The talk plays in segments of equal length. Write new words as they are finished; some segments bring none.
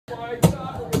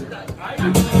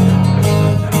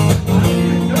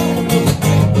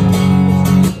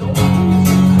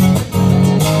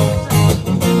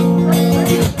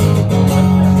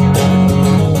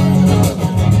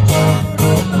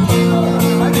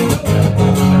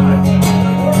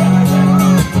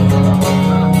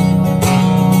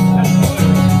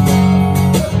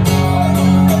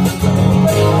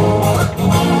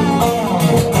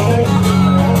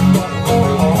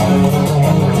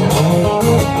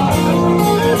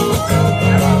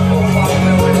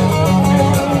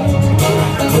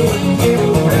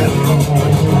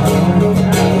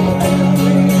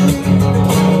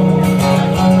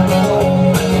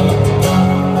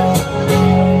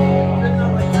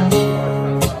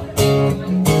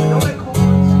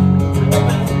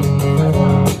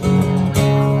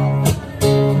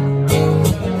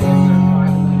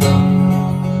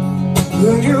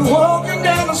When you're walking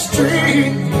down the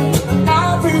street,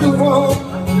 I'll be the one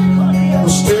who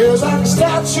stares like a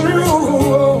statue.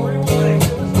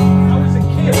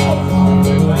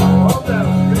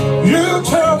 You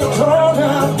turn the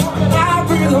corner, I'll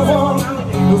be the one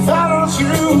who follows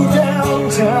you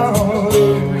downtown.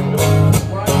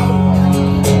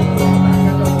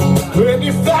 When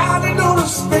you finally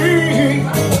notice me,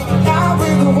 I'll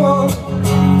be the one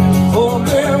for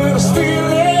them in a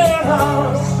stealing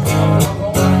house.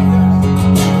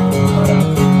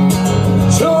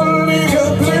 Totally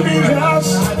oblivious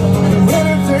to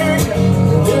anything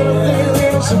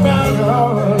else about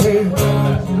her.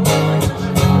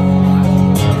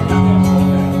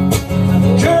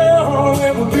 Girl,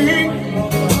 never be,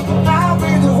 I'll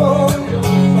be the one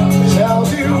who tells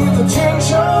you with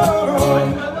attention.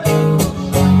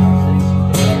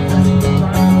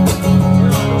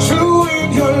 True in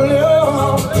your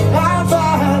love, I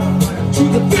find to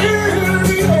the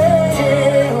very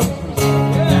end.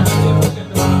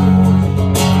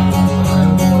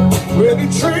 When you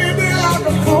treat me like a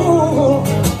fool,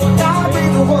 I'll be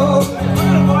the one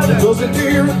that goes a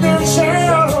deer and then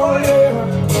shall, oh yeah.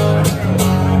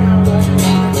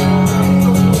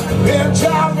 And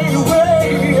drive me away,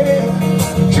 yeah.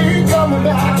 Keep coming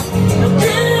back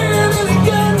again and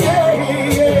again, yeah,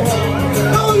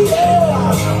 yeah. Oh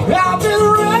yeah, I'll be the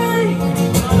rain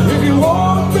if you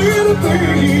want me to be,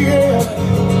 yeah.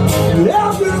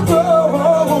 I'll be the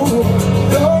road,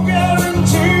 no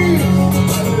guarantee.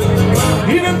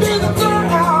 Even be the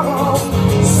ground,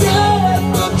 said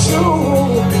the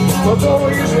truth. But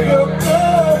don't use your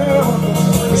girl,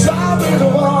 'cause I'll be the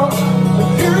one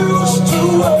that used to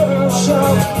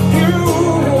worship you.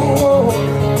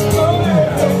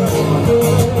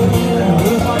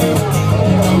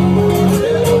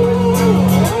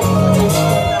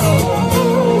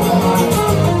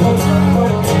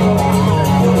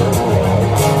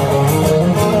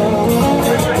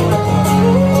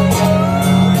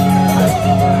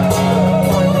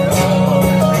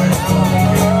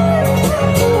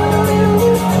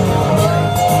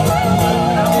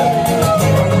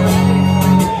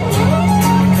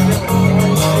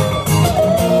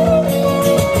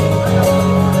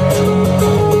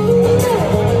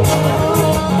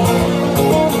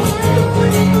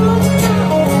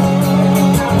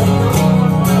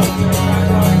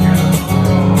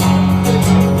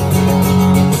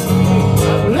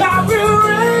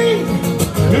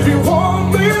 If you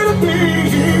want me to be,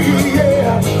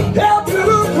 yeah, help you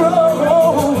to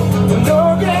grow, no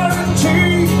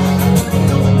guarantee.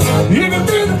 You can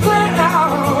be the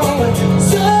clown,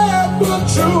 said but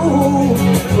true.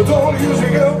 But don't use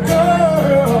your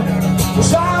girl,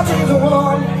 'cause I'll be the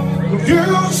one who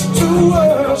used to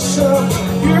worship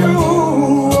you.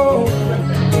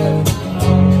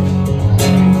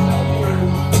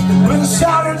 When the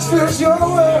silence fills your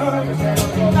world,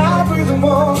 I'll be the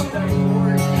one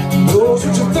knows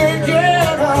what you're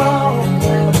thinking of.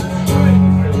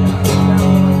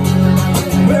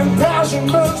 When passion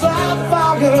burns like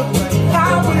fire,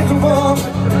 I'll be the one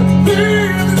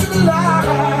living the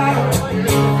light.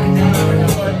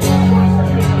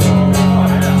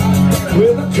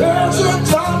 When the curse of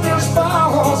darkness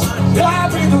falls, I'll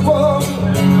be the one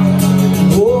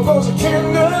who opens a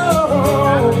kingdom.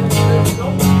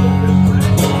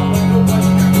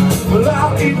 Well,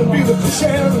 I'll even be the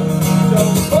cushion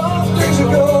of things that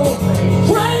go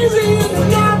crazy in the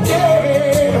night,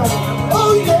 yeah.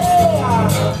 Oh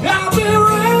yeah, I'll be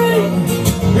rain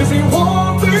if you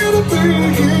want me to be,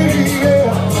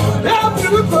 yeah. I'll be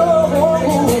the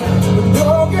road with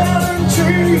no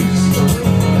guarantees.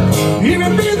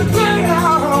 Even be the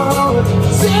clown,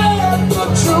 said the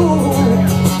truth,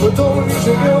 but don't use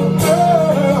your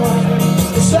girl,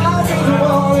 'cause I'll be the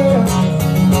one, yeah.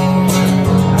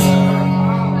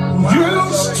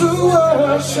 Used to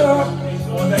worship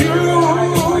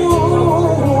you.